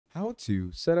How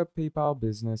to set up PayPal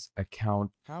business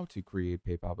account, how to create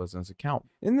PayPal business account.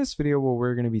 In this video, what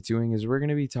we're going to be doing is we're going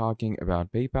to be talking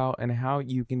about PayPal and how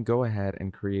you can go ahead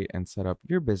and create and set up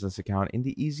your business account in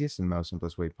the easiest and most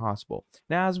simplest way possible.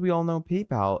 Now, as we all know,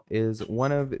 PayPal is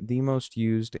one of the most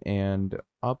used and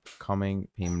upcoming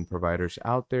payment providers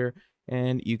out there,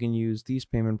 and you can use these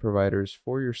payment providers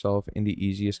for yourself in the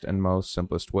easiest and most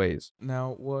simplest ways.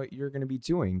 Now, what you're going to be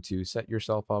doing to set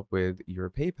yourself up with your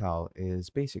PayPal is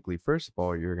basically, first of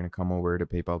all, you're going to come over to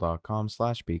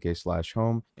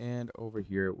paypal.com/bk/home. And over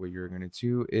here, what you're going to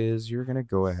do is you're going to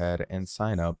go ahead and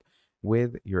sign up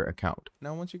with your account.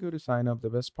 Now, once you go to sign up,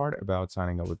 the best part about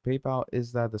signing up with PayPal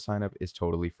is that the sign up is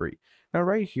totally free. Now,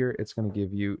 right here, it's going to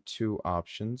give you two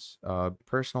options,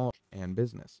 personal and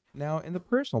business. Now, in the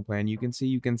personal plan, you can see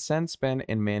you can send, spend,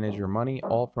 and manage your money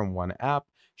all from one app,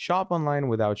 shop online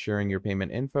without sharing your payment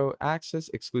info, access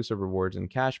exclusive rewards and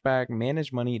cashback,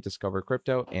 manage money, discover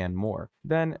crypto, and more.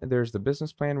 Then there's the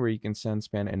business plan where you can send,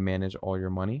 spend, and manage all your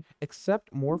money,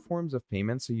 accept more forms of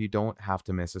payment so you don't have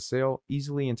to miss a sale,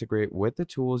 easily integrate with the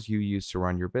tools you use to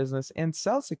run your business, and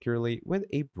sell securely with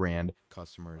a brand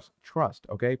customers trust.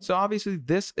 Okay, so obviously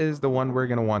this is the one we're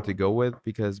going to want to go with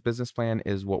because business plan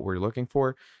is what we're looking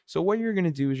for. So what you're going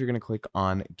to do is you're going to click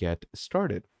on get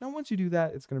started. Now, once you do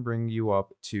that, it's going to bring you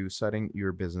up to setting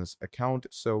your business account.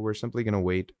 So we're simply going to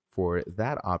wait for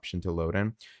that option to load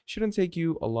in. Shouldn't take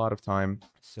you a lot of time.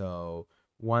 So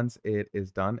once it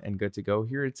is done and good to go,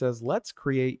 here it says, let's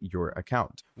create your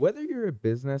account. Whether you're a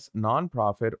business,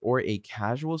 nonprofit, or a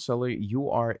casual seller, you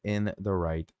are in the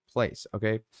right place.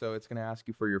 Okay, so it's going to ask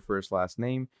you for your first last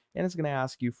name and it's going to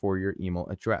ask you for your email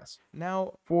address.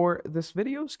 Now, for this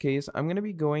video's case, I'm going to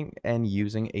be going and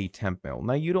using a temp mail.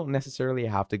 Now, you don't necessarily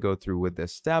have to go through with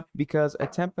this step because a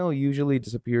temp mail usually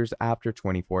disappears after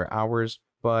 24 hours.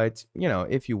 But,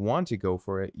 if you want to go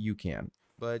for it, you can.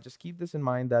 But just keep this in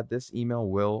mind that this email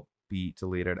will be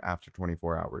deleted after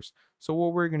 24 hours. So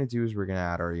what we're going to do is we're going to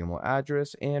add our email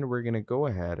address and we're going to go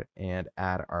ahead and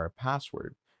add our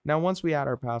password. Now, once we add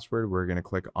our password, we're going to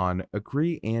click on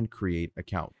agree and create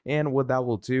account. And what that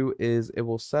will do is it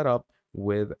will set up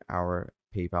with our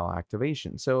PayPal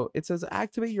activation. So it says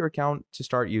activate your account to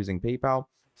start using PayPal.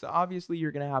 So obviously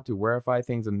you're going to have to verify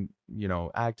things and,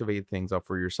 activate things up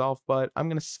for yourself, but I'm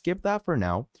going to skip that for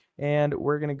now. And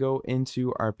we're going to go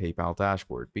into our PayPal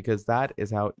dashboard because that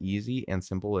is how easy and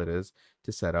simple it is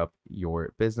to set up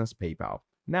your business PayPal.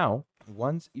 Now,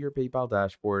 once your PayPal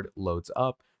dashboard loads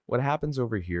up, what happens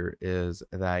over here is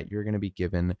that you're going to be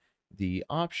given the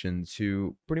option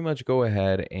to pretty much go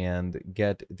ahead and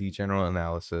get the general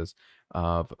analysis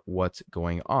of what's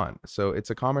going on. So it's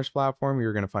a commerce platform.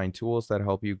 You're going to find tools that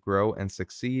help you grow and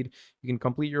succeed. You can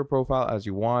complete your profile as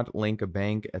you want, link a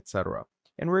bank, etc.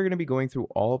 And we're going to be going through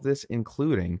all of this,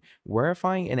 including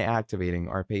verifying and activating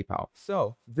our PayPal.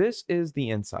 So this is the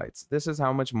insights. This is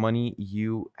how much money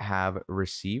you have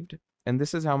received. And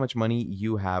this is how much money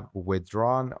you have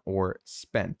withdrawn or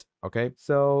spent. Okay,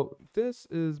 so this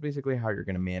is basically how you're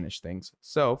going to manage things.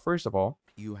 So first of all,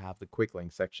 you have the quick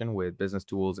link section with business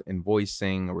tools,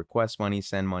 invoicing, request money,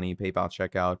 send money, PayPal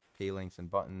checkout, pay links and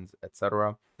buttons,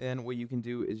 etc. And what you can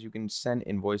do is you can send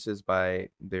invoices by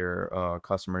their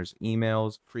customers'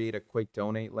 emails, create a quick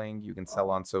donate link, you can sell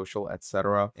on social,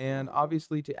 etc. And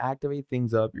obviously to activate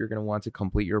things up, you're going to want to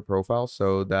complete your profile.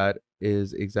 So that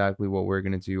is exactly what we're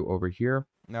going to do over here.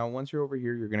 Now, once you're over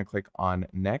here, you're going to click on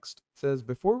next. It says,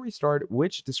 before we start,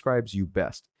 which describes you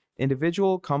best?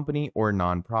 Individual, company, or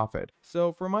nonprofit?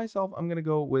 So for myself, I'm going to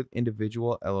go with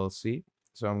individual LLC.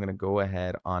 So I'm going to go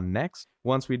ahead on next.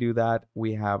 Once we do that,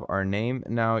 we have our name.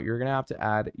 Now you're going to have to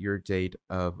add your date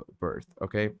of birth.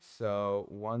 Okay. So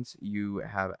once you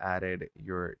have added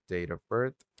your date of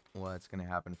birth, what's going to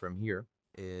happen from here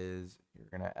is you're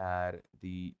going to add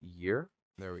the year.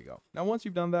 There we go. Now, once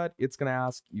you've done that, it's going to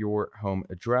ask your home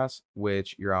address,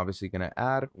 which you're obviously going to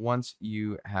add. Once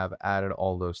you have added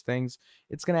all those things,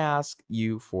 it's going to ask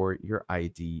you for your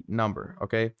ID number.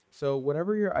 Okay. So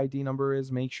whatever your ID number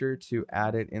is, make sure to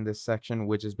add it in this section,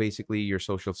 which is basically your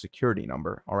social security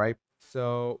number. All right.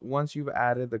 So once you've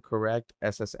added the correct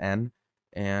SSN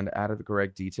and added the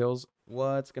correct details,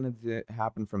 what's going to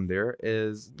happen from there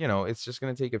is, it's just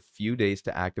going to take a few days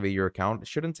to activate your account. It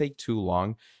shouldn't take too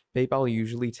long. PayPal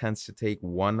usually tends to take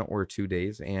 1 or 2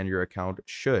 days and your account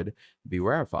should be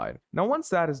verified. Now, once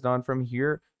that is done from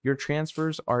here, your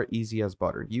transfers are easy as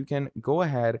butter. You can go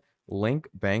ahead, link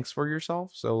banks for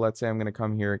yourself. So let's say I'm going to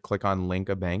come here and click on link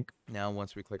a bank. Now,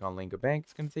 once we click on link a bank,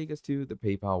 it's going to take us to the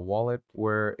PayPal wallet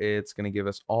where it's going to give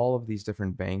us all of these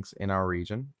different banks in our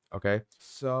region. Okay,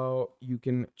 so you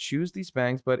can choose these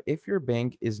banks, but if your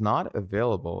bank is not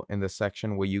available in the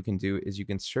section, what you can do is you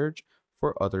can search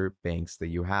for other banks that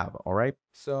you have. All right,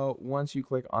 so once you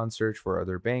click on search for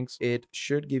other banks, it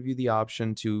should give you the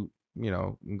option to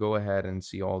go ahead and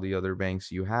see all the other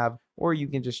banks you have, or you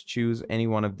can just choose any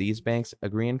one of these banks,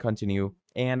 agree and continue,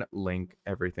 and link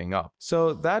everything up.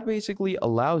 So that basically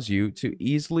allows you to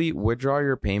easily withdraw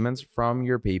your payments from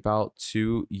your PayPal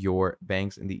to your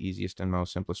banks in the easiest and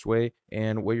most simplest way.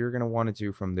 And what you're going to want to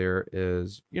do from there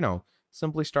is,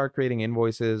 simply start creating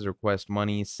invoices, request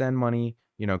money, send money,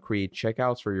 create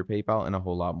checkouts for your PayPal, and a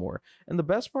whole lot more. And the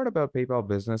best part about PayPal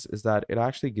Business is that it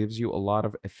actually gives you a lot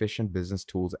of efficient business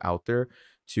tools out there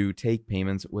to take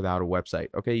payments without a website.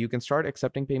 Okay, you can start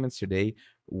accepting payments today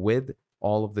with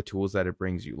all of the tools that it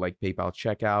brings you, like PayPal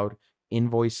checkout,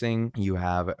 invoicing. You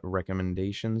have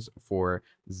recommendations for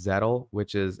Zettle,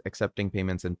 which is accepting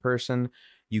payments in person.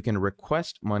 You can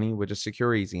request money, which is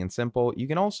secure, easy, and simple. You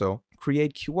can also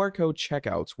create QR code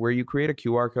checkouts where you create a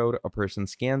QR code, a person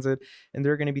scans it, and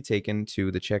they're going to be taken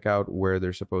to the checkout where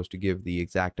they're supposed to give the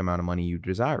exact amount of money you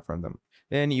desire from them.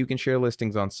 Then you can share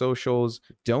listings on socials,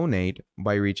 donate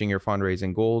by reaching your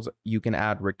fundraising goals. You can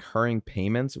add recurring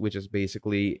payments, which is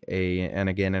basically an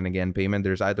again and again payment.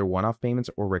 There's either one-off payments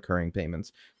or recurring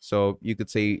payments. So you could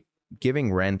say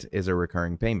giving rent is a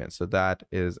recurring payment. So that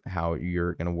is how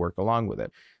you're going to work along with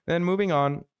it. Then moving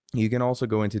on, you can also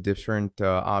go into different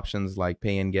options like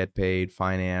pay and get paid,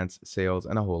 finance, sales,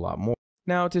 and a whole lot more.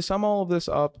 Now, to sum all of this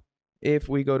up, if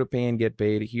we go to pay and get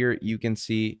paid here, you can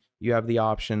see you have the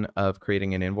option of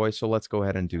creating an invoice. So let's go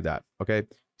ahead and do that. Okay.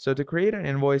 So to create an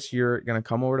invoice, you're going to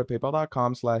come over to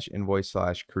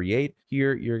paypal.com/invoice/create.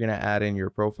 Here, you're going to add in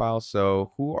your profile.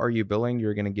 So who are you billing?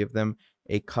 You're going to give them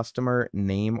a customer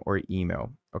name or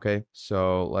email. Okay.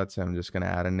 So let's say I'm just going to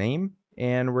add a name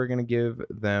and we're going to give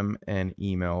them an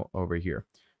email over here.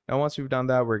 Now, once we've done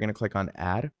that, we're going to click on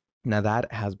add. Now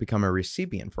that has become a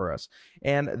recipient for us.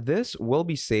 And this will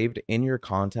be saved in your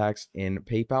contacts in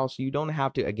PayPal. So you don't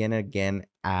have to again and again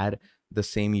add the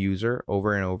same user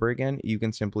over and over again. You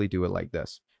can simply do it like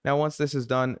this. Now, once this is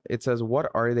done, it says,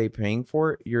 what are they paying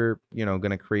for? You're,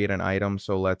 going to create an item.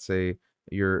 So let's say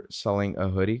you're selling a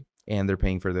hoodie and they're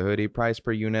paying for the hoodie. Price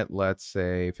per unit, let's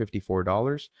say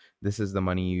 $54. This is the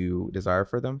money you desire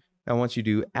for them. Now, once you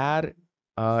do add,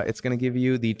 it's going to give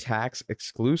you the tax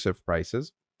exclusive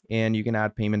prices. And you can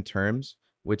add payment terms,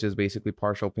 which is basically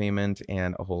partial payment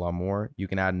and a whole lot more. You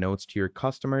can add notes to your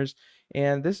customers.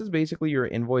 And this is basically your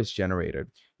invoice generated.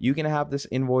 You can have this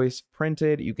invoice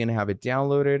printed, you can have it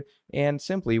downloaded, and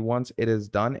simply once it is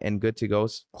done and good to go,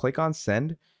 click on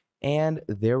send. And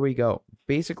there we go.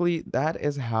 Basically, that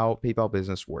is how PayPal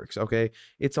Business works, okay?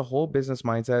 It's a whole business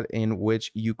mindset in which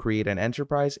you create an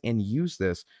enterprise and use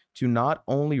this to not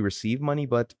only receive money,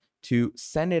 but to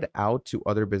send it out to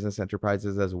other business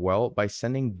enterprises as well by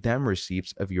sending them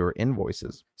receipts of your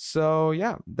invoices. So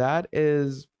yeah, that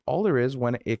is all there is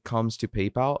when it comes to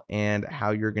PayPal and how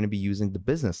you're going to be using the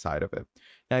business side of it.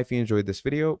 Now, if you enjoyed this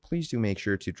video, please do make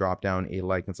sure to drop down a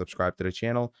like and subscribe to the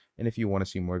channel. And if you want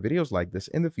to see more videos like this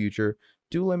in the future,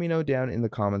 do let me know down in the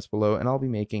comments below and I'll be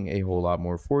making a whole lot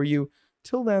more for you.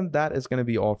 Till then, that is going to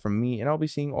be all from me, and I'll be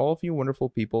seeing all of you wonderful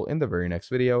people in the very next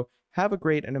video. Have a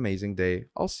great and amazing day.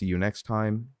 I'll see you next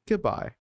time. Goodbye.